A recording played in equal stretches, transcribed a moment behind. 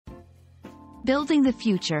Building the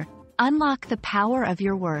future. Unlock the power of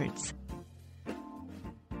your words.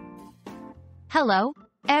 Hello,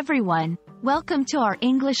 everyone. Welcome to our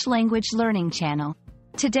English language learning channel.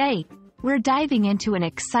 Today, we're diving into an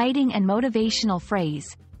exciting and motivational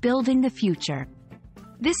phrase, building the future.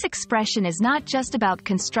 This expression is not just about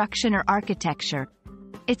construction or architecture.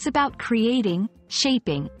 It's about creating,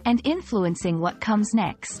 shaping, and influencing what comes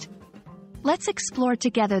next. Let's explore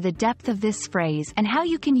together the depth of this phrase and how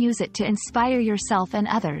you can use it to inspire yourself and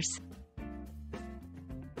others.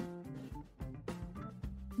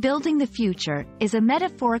 Building the future is a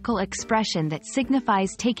metaphorical expression that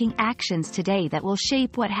signifies taking actions today that will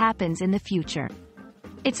shape what happens in the future.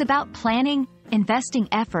 It's about planning, investing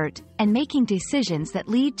effort, and making decisions that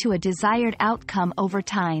lead to a desired outcome over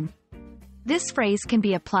time. This phrase can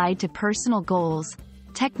be applied to personal goals,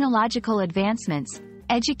 technological advancements,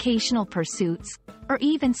 educational pursuits, or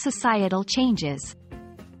even societal changes.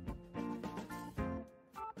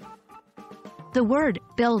 The word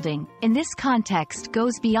building, in this context,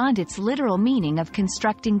 goes beyond its literal meaning of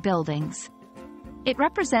constructing buildings. It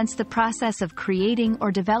represents the process of creating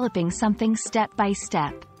or developing something step by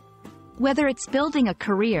step. Whether it's building a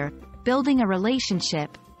career, building a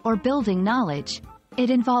relationship, or building knowledge, it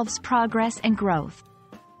involves progress and growth.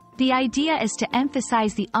 The idea is to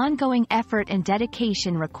emphasize the ongoing effort and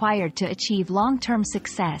dedication required to achieve long-term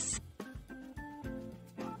success.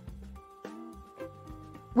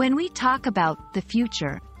 When we talk about the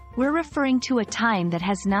future, we're referring to a time that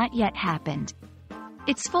has not yet happened.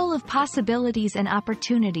 It's full of possibilities and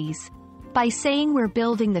opportunities. By saying we're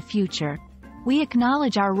building the future, we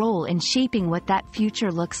acknowledge our role in shaping what that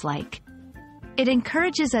future looks like. It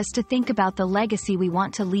encourages us to think about the legacy we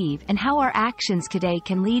want to leave and how our actions today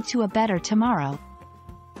can lead to a better tomorrow.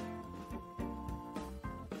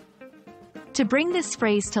 To bring this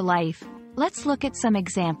phrase to life, let's look at some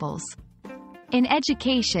examples. In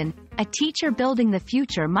education, a teacher building the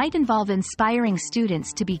future might involve inspiring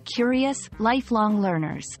students to be curious, lifelong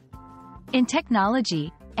learners. In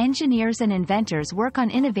technology, engineers and inventors work on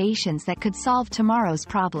innovations that could solve tomorrow's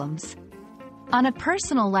problems. On a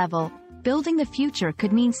personal level, building the future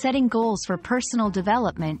could mean setting goals for personal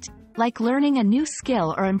development, like learning a new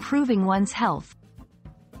skill or improving one's health.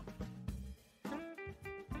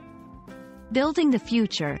 Building the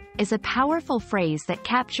future is a powerful phrase that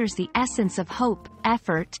captures the essence of hope,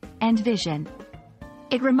 effort, and vision.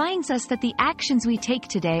 It reminds us that the actions we take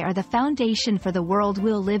today are the foundation for the world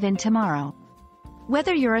we'll live in tomorrow.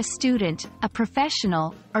 Whether you're a student, a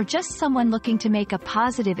professional, or just someone looking to make a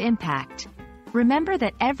positive impact, remember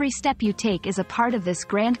that every step you take is a part of this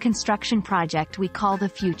grand construction project we call the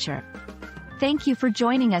future. Thank you for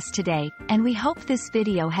joining us today, and we hope this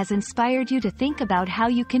video has inspired you to think about how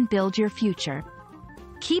you can build your future.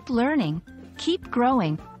 Keep learning, keep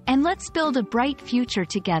growing, and let's build a bright future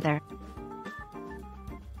together.